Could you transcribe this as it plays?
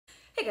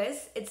Hey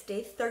guys, it's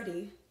day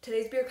 30.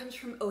 Today's beer comes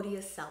from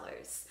Odious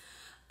Cellars.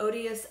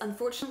 Odious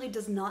unfortunately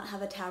does not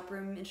have a tap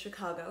room in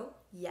Chicago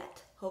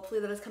yet.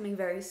 Hopefully that is coming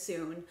very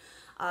soon.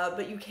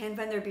 But you can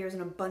find their beers in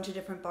a bunch of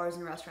different bars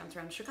and restaurants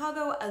around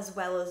Chicago, as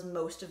well as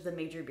most of the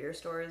major beer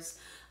stores,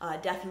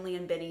 definitely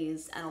in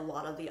Binny's and a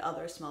lot of the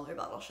other smaller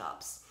bottle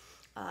shops.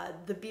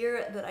 The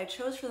beer that I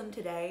chose for them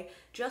today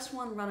just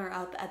won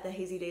runner-up at the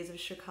Hazy Days of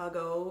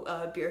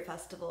Chicago Beer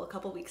Festival a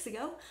couple weeks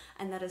ago,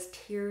 and that is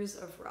Tears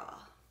of Raw.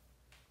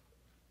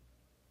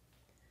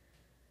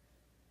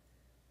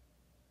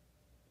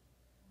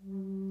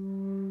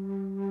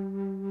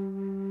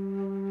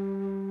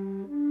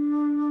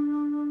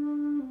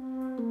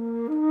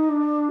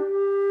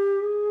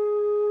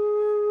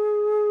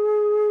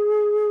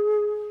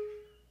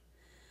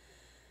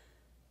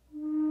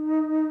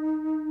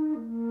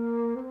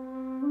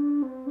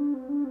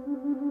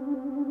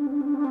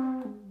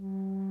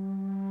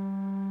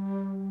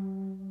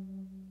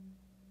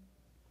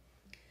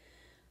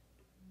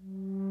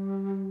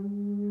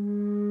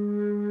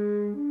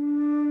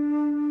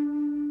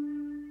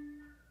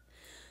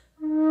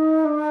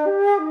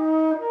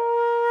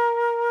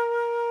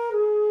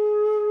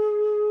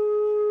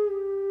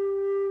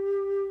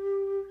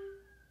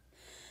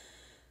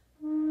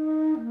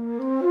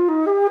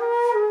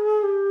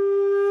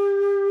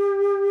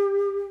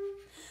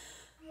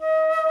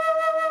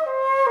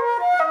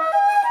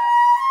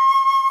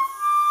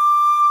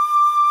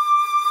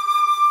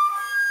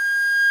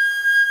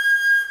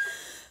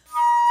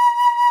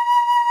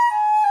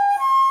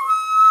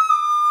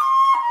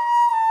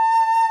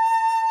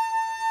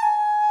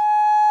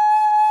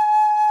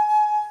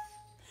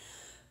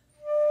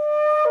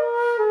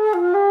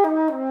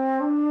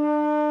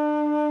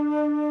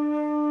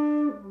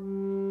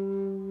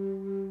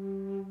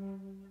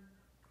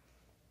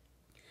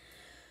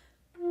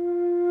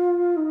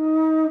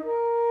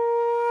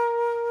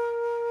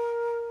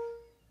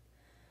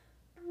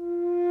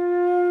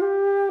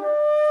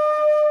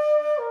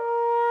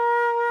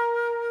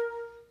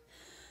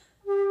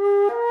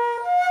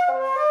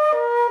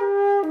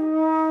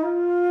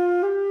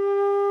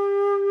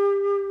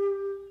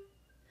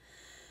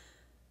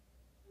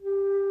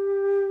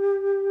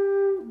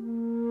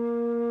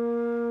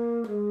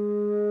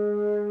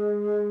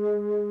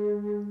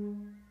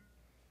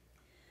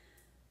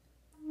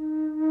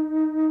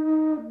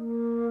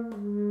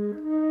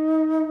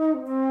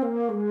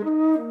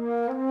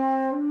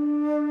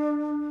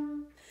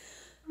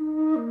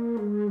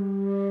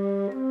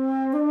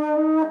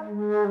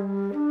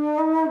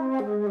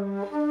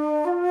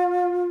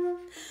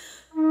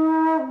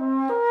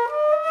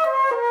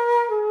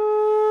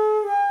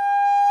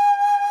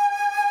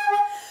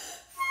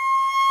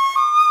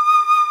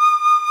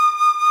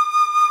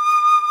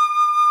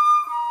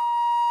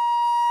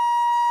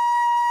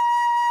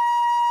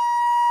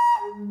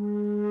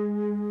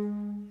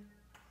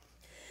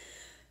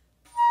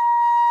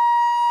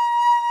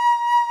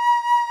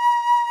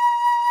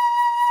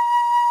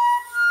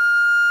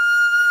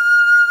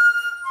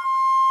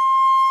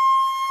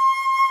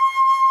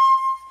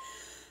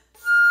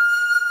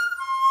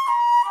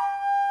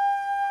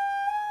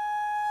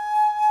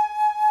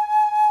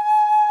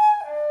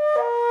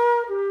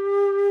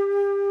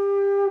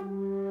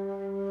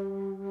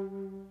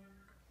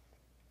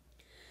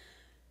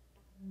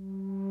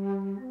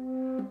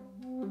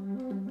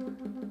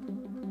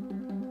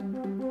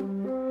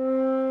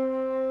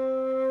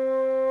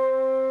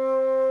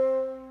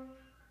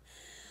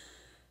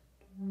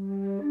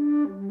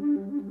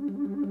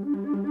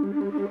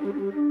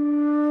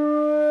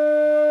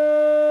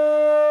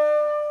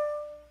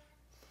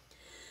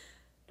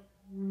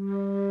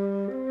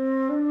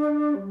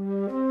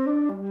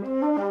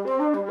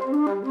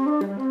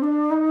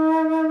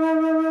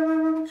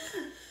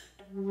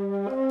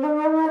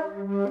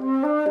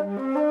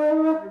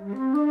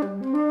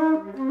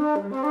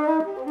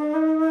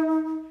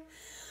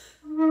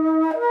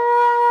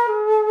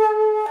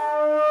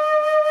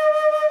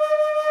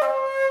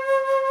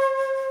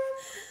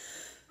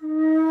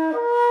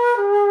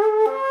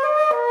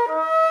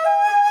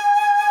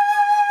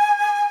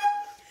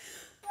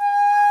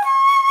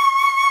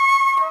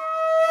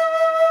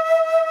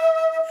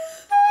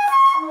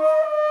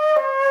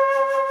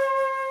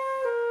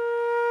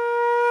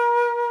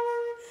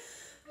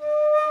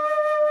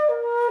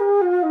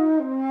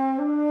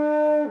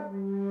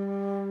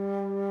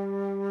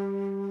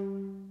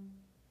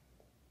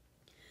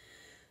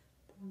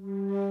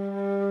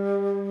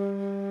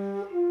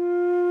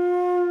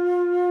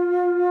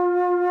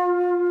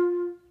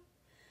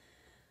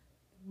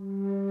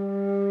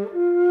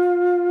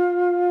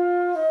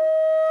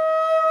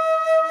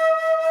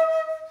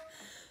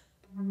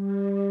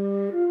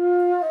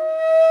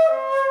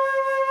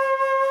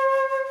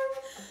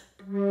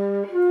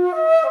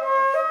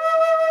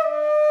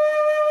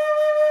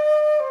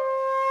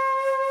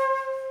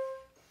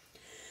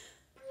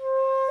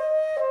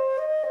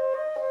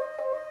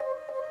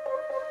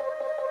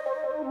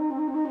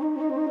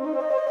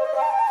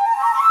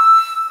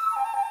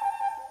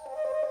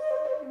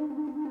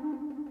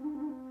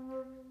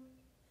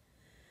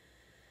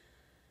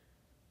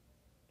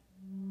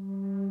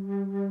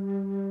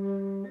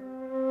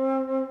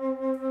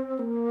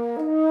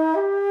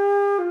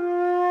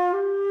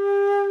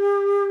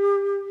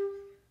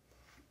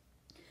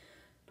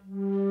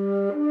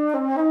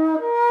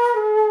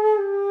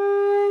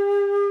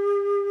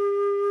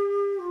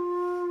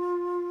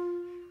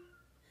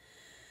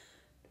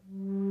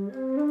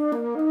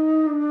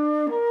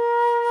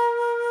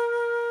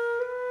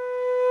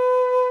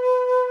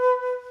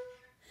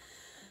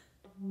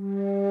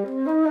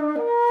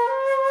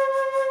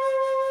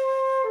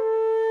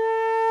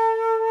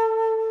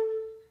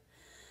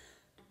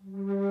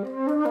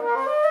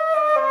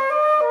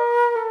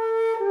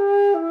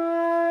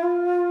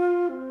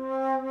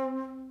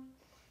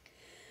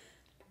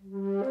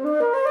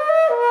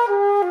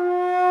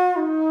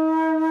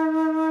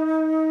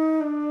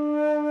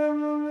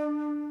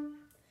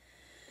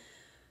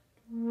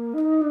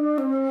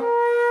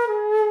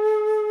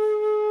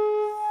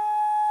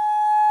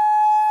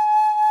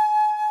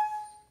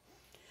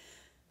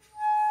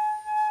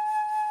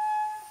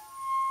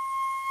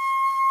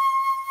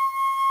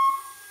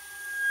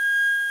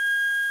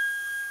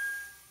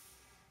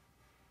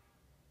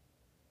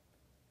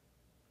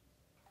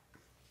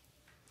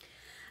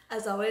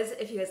 As always,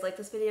 if you guys like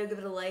this video, give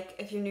it a like.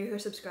 If you're new here,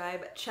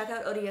 subscribe. Check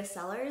out Odious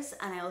Cellars,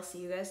 and I will see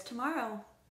you guys tomorrow.